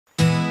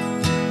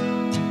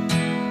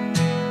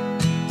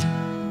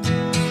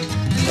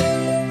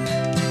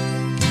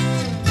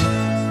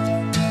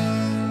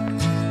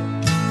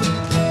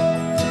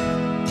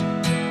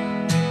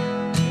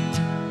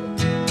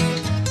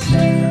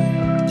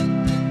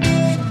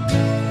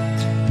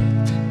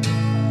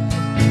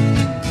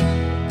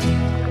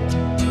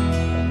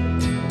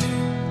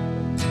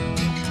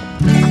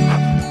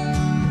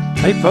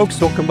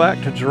Folks, welcome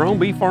back to Jerome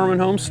Bee Farm and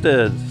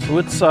Homestead. So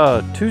it's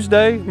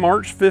Tuesday,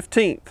 March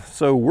 15th.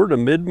 So we're to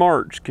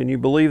mid-March. Can you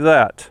believe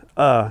that?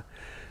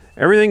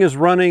 Everything is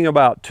running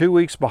about 2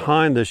 weeks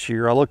behind this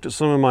year. I looked at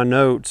some of my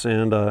notes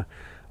and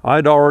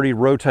I'd already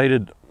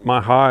rotated my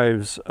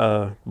hives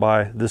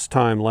by this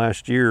time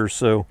last year.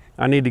 So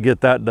I need to get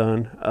that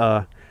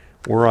done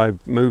where I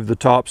move the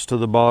tops to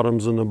the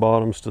bottoms and the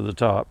bottoms to the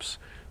tops.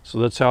 So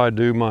that's how I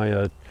do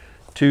my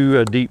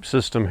two deep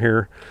system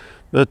here.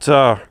 But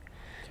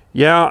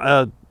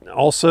yeah,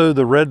 also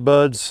the red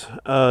buds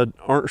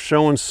aren't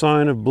showing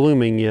sign of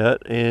blooming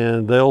yet,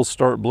 and they'll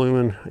start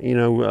blooming, you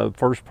know,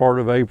 first part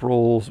of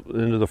April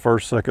into the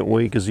second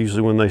week is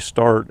usually when they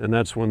start, and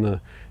that's when the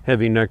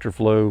heavy nectar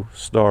flow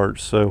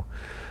starts. So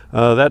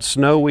that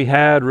snow we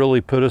had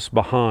really put us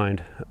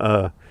behind.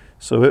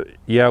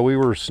 Yeah, we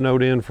were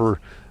snowed in for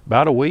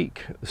about a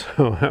week.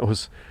 So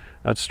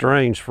that's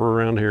strange for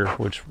around here,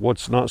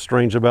 what's not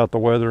strange about the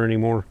weather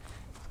anymore.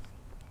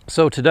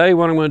 So today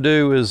what I'm going to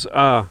do is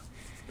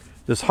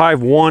this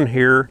hive 1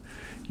 here,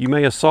 you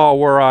may have saw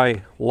where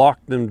I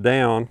locked them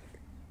down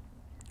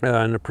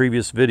in the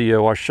previous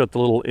video. I shut the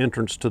little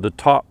entrance to the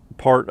top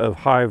part of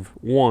hive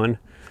 1,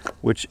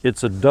 which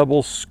it's a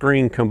double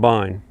screen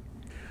combine.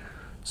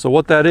 So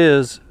what that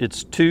is,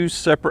 it's 2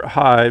 separate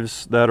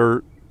hives that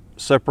are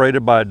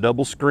separated by a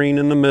double screen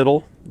in the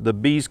middle. The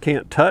bees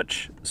can't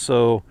touch,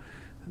 so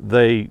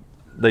they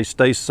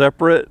stay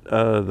separate.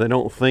 They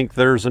don't think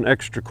there's an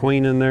extra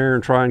queen in there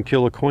and try and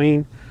kill a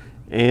queen,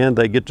 and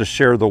they get to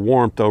share the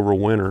warmth over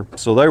winter.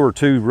 So they were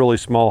 2 really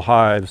small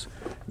hives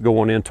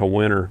going into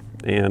winter,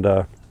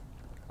 and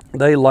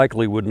they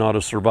likely would not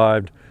have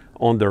survived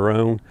on their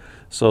own.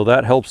 So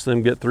that helps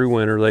them get through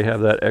winter. They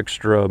have that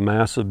extra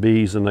mass of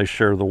bees and they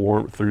share the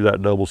warmth through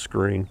that double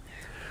screen.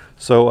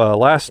 So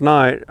last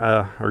night,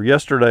 or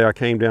yesterday, I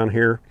came down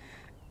here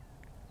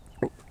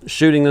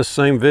shooting this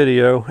same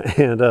video,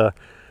 and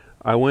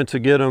I went to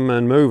get them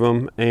and move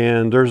them,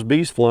 and there's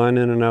bees flying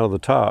in and out of the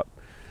top.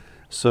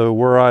 So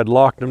where I'd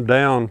locked them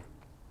down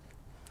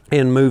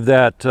and moved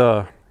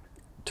that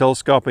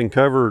telescoping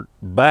cover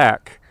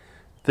back,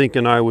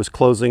 thinking I was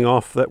closing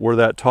off where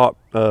that top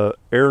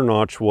air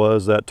notch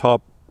was, that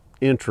top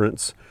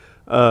entrance,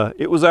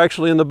 it was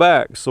actually in the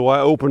back, so I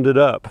opened it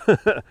up.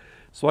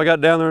 So I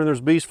got down there and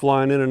there's bees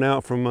flying in and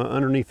out from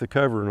underneath the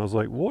cover, and I was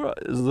like, what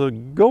is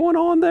going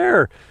on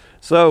there?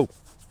 So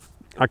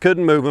I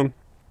couldn't move them.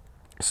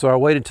 So I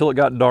waited till it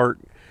got dark,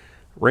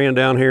 ran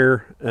down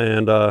here,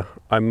 and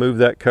I moved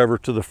that cover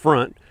to the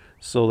front.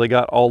 So they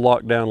got all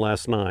locked down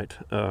last night.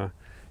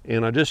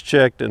 And I just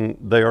checked and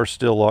they are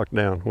still locked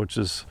down, which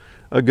is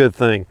a good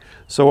thing.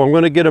 So I'm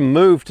going to get them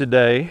moved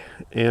today,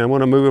 and I'm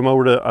going to move them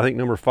over to, I think,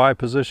 number 5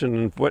 position.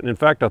 And in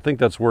fact, I think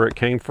that's where it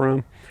came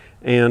from.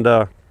 And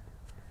I'm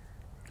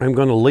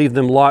going to leave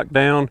them locked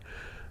down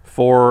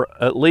for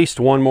at least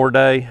 1 more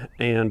day.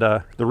 And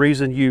the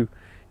reason you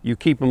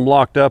keep them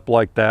locked up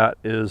like that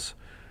is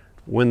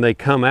when they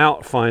come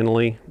out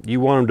finally, you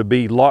want them to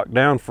be locked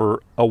down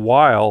for a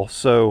while.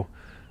 So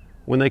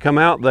when they come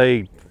out,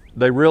 they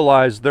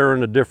realize they're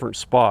in a different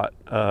spot.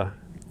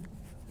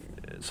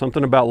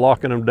 Something about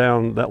locking them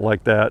down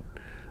like that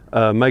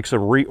makes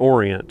them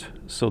reorient.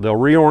 So they'll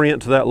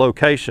reorient to that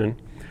location.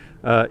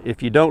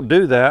 If you don't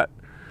do that,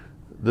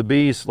 the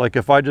bees, like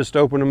if I just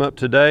open them up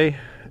today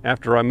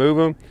after I move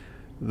them,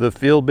 the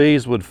field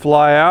bees would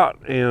fly out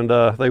and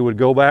they would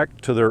go back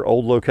to their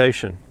old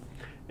location.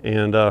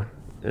 And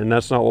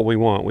that's not what we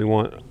want. We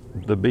want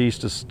the bees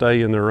to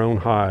stay in their own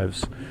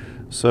hives.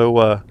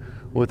 So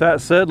with that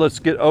said, let's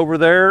get over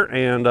there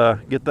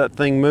and get that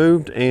thing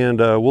moved, and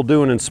we'll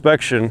do an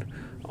inspection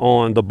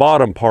on the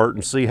bottom part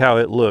and see how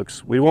it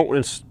looks. We won't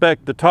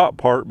inspect the top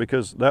part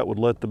because that would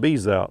let the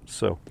bees out.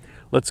 So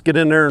let's get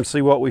in there and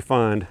see what we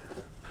find.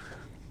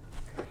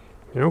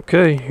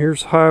 Okay,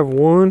 here's hive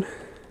 1.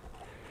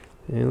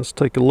 And let's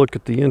take a look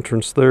at the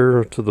entrance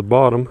there to the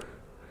bottom.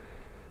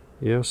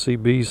 Yeah, I see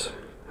bees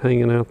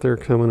hanging out there,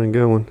 coming and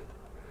going.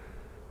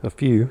 A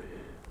few.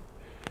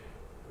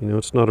 You know,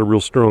 it's not a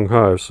real strong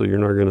hive, so you're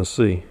not going to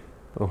see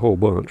a whole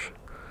bunch.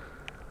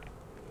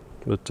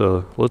 But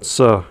let's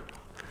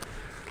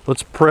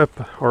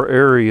prep our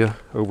area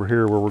over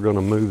here where we're going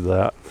to move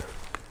that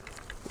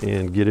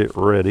and get it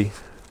ready.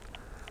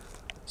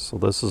 So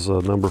this is a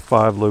number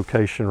 5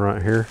 location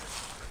right here.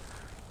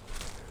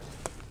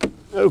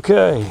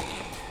 Okay.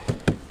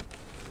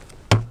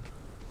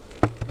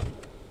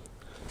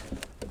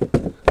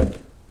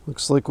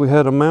 Looks like we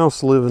had a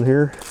mouse living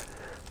here.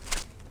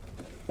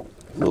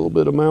 A little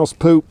bit of mouse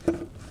poop.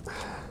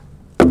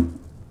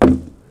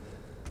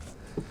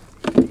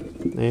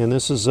 And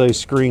this is a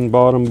screen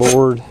bottom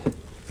board,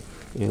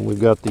 and we've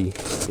got the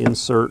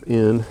insert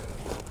in.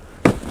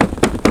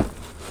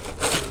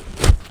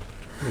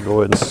 I'll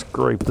go ahead and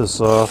scrape this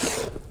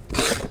off.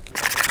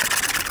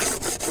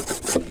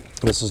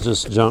 This is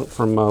just junk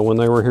from when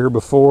they were here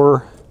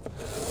before.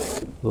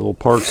 Little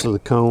parts of the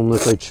comb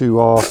that they chew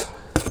off,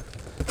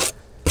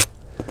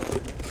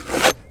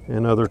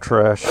 and other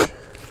trash.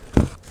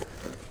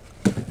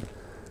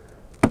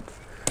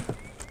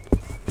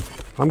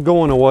 I'm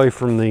going away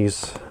from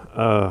these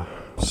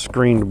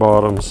screened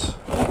bottoms.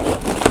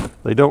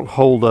 They don't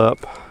hold up,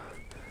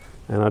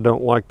 and I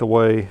don't like the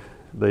way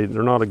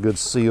they're not a good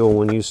seal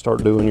when you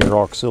start doing your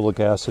oxalic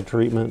acid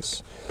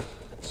treatments.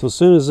 So as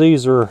soon as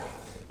these are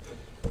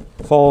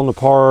falling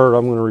apart,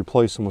 I'm going to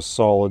replace them with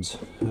solids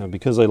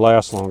because they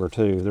last longer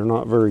too. They're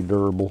not very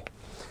durable.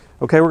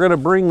 Okay, we're going to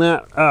bring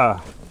that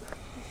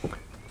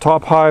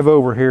top hive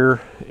over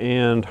here,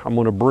 and I'm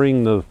going to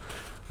bring the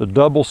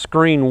double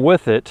screen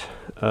with it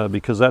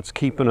because that's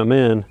keeping them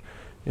in,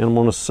 and I'm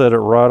going to set it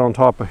right on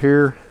top of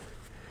here,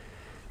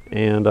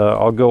 and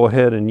I'll go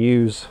ahead and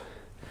use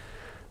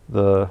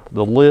the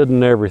lid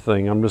and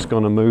everything. I'm just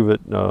going to move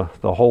it,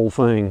 the whole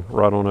thing,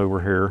 right on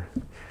over here.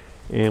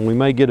 And we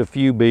may get a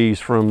few bees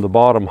from the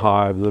bottom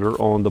hive that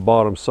are on the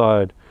bottom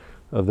side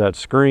of that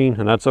screen,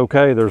 and that's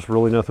okay. There's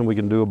really nothing we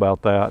can do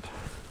about that.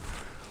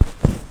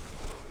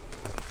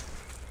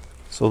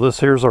 So this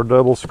here's our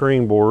double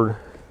screen board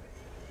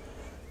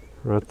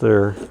right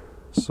there.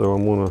 So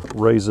I'm going to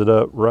raise it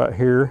up right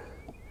here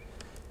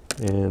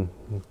and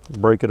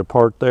break it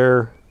apart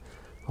there.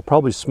 I'll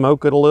probably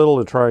smoke it a little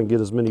to try and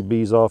get as many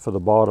bees off of the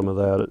bottom of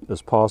that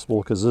as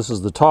possible, because this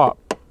is the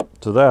top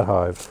to that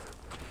hive.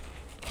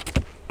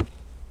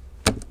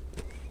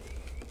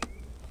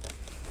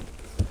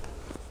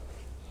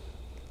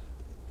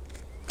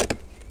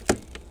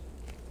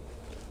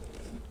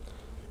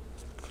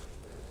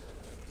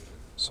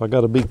 So I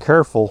got to be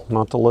careful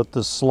not to let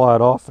this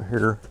slide off of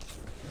here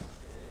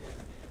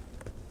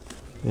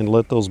and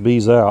let those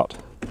bees out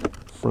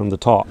from the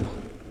top.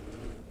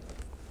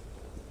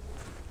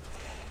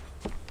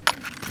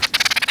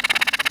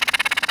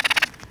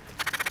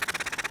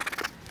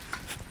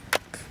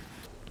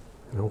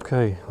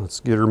 Okay, let's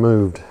get her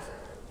moved.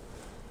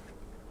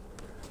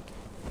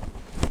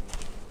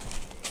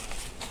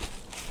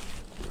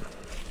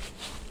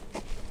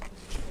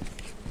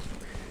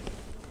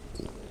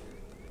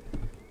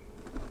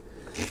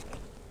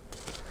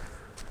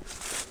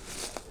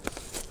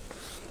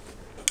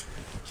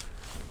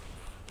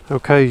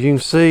 Okay, as you can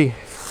see,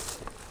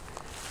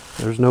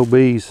 there's no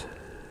bees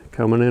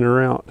coming in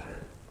or out.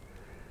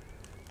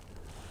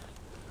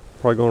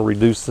 Probably going to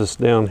reduce this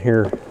down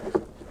here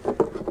a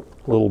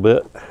little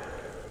bit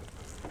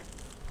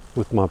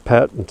with my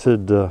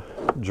patented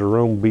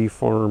Jerome Bee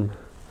Farm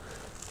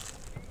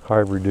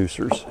hive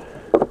reducers.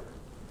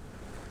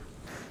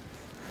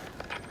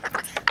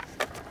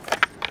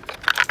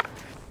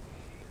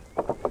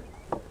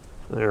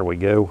 There we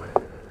go,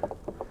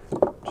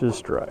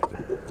 just right.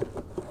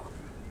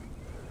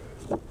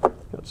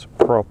 Got some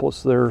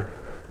propolis there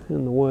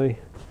in the way.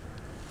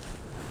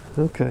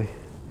 Okay,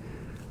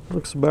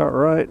 looks about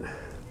right.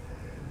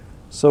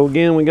 So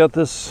again, we got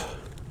this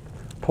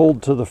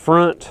pulled to the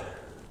front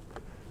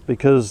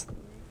because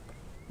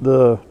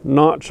the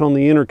notch on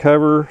the inner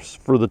cover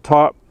for the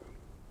top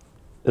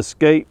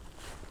escape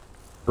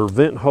or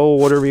vent hole,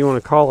 whatever you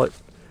want to call it,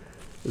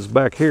 is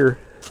back here.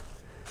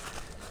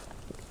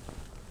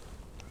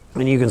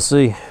 And you can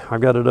see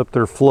I've got it up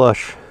there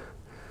flush.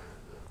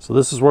 So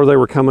this is where they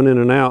were coming in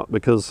and out,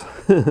 because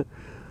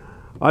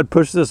I'd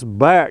push this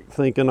back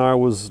thinking I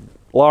was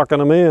locking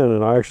them in,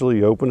 and I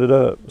actually opened it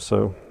up.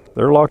 So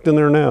they're locked in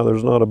there now.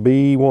 There's not a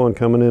bee one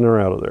coming in or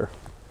out of there.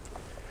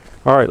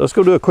 All right, let's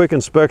go do a quick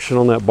inspection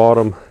on that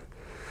bottom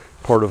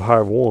part of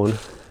hive 1.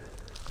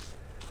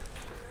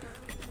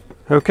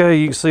 Okay,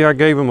 you can see I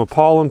gave them a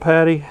pollen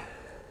patty,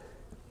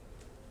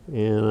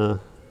 and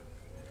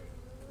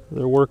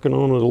they're working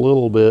on it a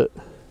little bit.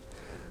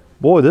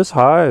 Boy, this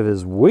hive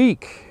is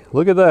weak.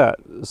 Look at that.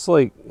 It's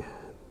like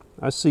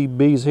I see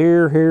bees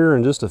here, here,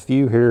 and just a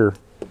few here.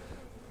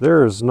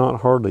 There is not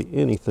hardly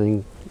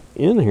anything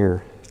in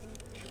here.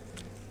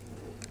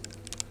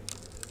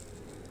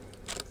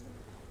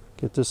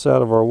 Get this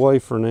out of our way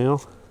for now.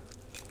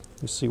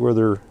 You see where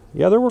they're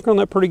working on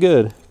that pretty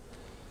good.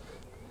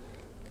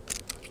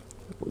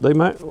 They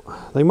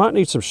might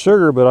need some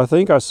sugar, but I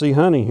think I see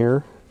honey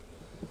here.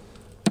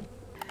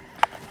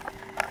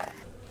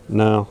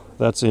 No,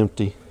 that's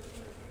empty.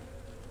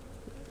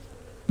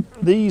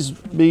 These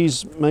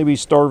bees may be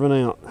starving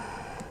out.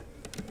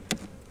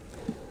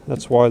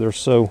 That's why they're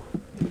so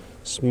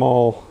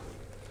small.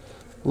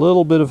 A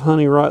little bit of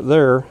honey right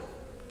there.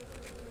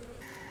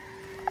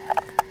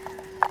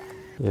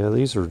 Yeah,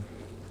 these are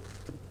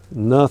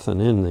nothing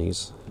in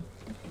these.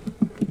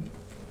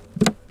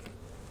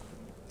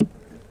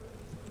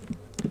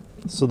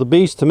 So the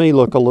bees to me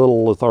look a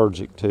little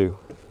lethargic too.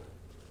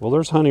 Well,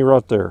 there's honey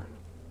right there.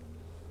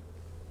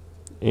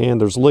 And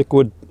there's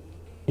liquid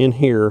in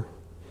here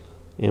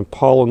and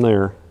pollen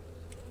there.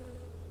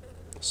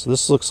 So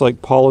this looks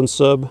like pollen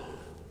sub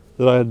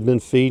that I had been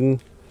feeding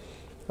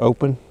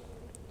open.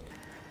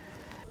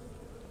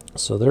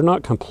 So they're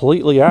not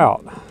completely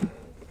out.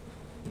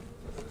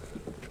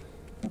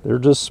 They're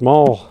just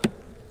small.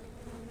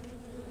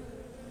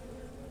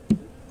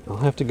 I'll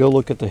have to go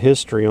look at the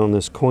history on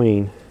this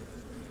queen.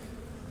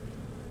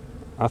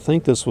 I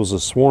think this was a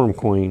swarm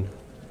queen.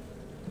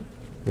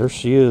 There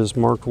she is,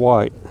 marked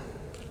white.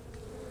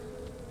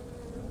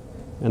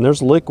 And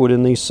there's liquid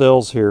in these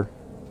cells here.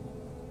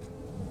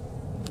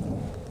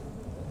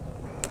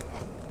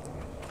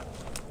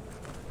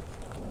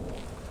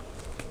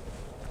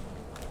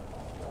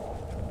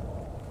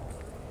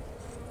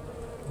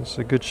 That's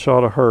a good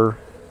shot of her.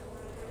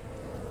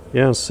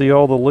 Yeah, and see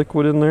all the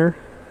liquid in there?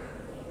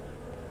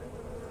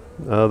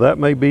 That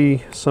may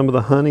be some of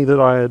the honey that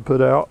I had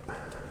put out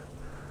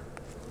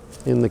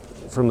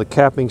from the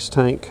cappings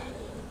tank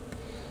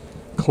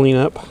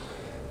cleanup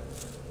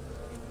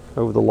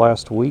over the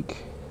last week.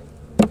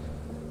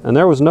 And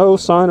there was no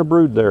sign of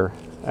brood there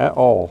at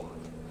all.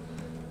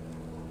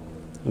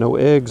 No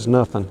eggs,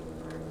 nothing.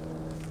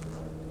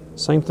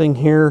 Same thing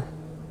here.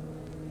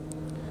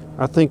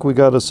 I think we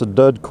got us a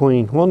dud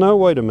queen. Well, no,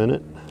 wait a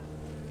minute.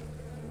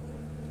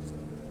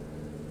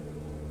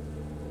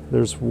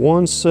 There's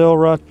one cell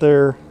right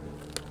there.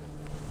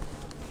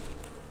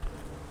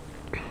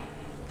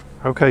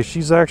 Okay,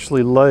 she's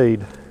actually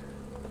laid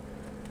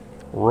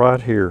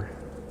right here.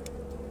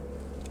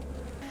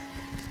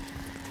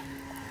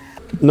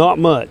 Not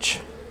much.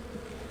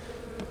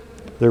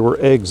 There were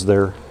eggs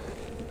there.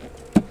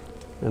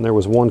 And there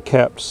was one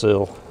capped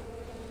cell.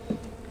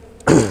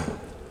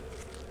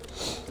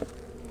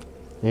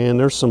 And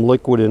there's some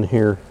liquid in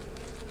here.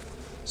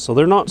 So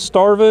they're not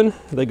starving.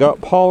 They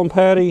got pollen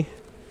patty.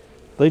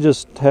 They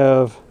just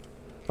have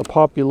a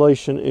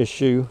population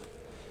issue,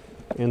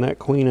 and that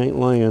queen ain't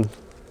laying.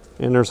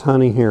 And there's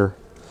honey here.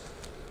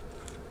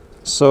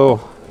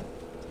 So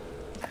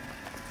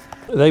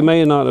they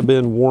may not have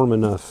been warm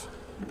enough.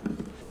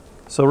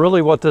 So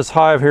really what this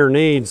hive here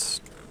needs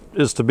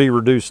is to be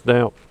reduced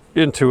down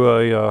into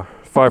a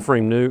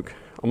 5-frame nuke.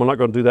 I'm not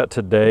going to do that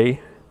today.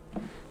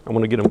 I'm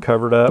going to get them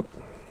covered up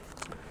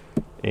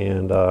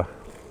and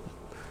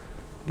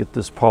get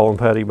this pollen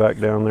patty back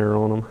down there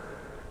on them.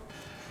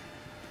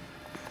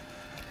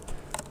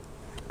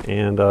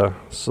 And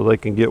so they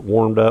can get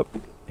warmed up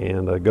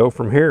and go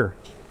from here.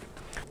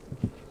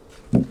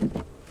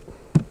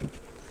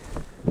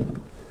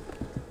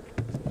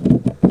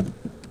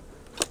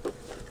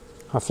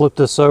 I flipped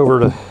this over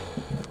to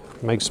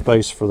make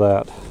space for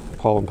that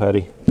pollen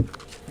patty.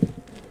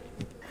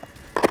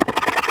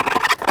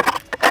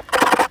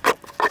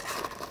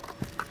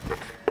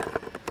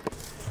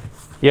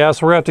 Yeah,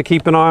 so we're gonna have to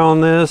keep an eye on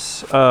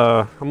this.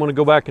 I'm gonna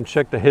go back and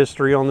check the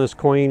history on this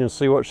queen and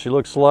see what she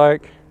looks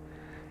like.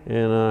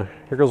 And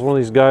here goes one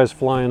of these guys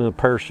flying a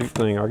parachute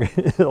thing. I'll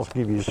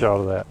give you a shot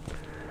of that.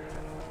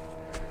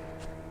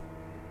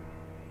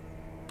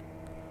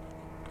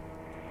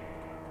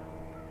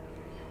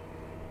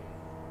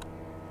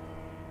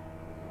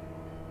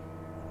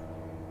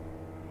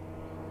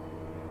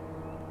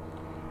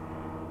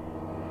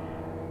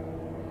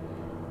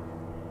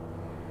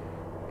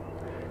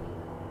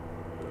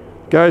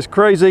 Guys,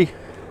 crazy.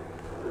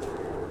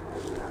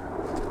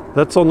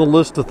 That's on the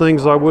list of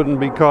things I wouldn't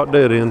be caught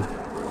dead in.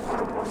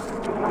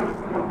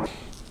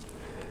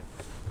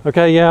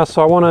 Okay, yeah,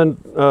 so I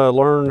want to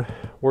learn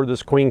where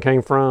this queen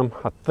came from.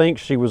 I think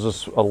she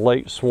was a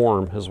late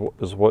swarm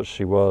is what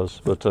she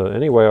was. But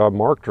anyway, I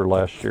marked her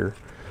last year.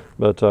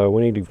 But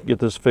we need to get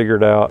this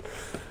figured out.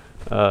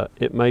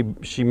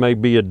 She may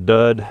be a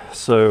dud,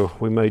 so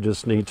we may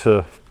just need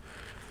to,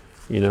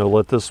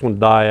 let this one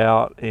die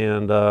out.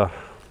 And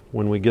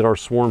when we get our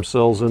swarm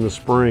cells in the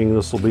spring,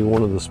 this will be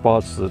one of the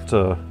spots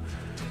that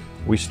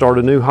we start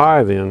a new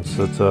hive in.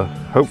 So that,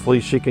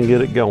 hopefully she can get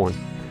it going.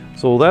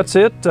 So that's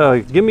it.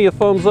 Give me a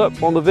thumbs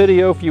up on the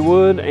video if you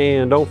would,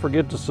 and don't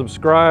forget to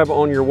subscribe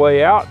on your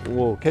way out.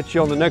 We'll catch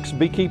you on the next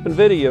beekeeping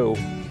video.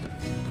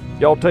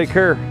 Y'all take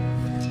care.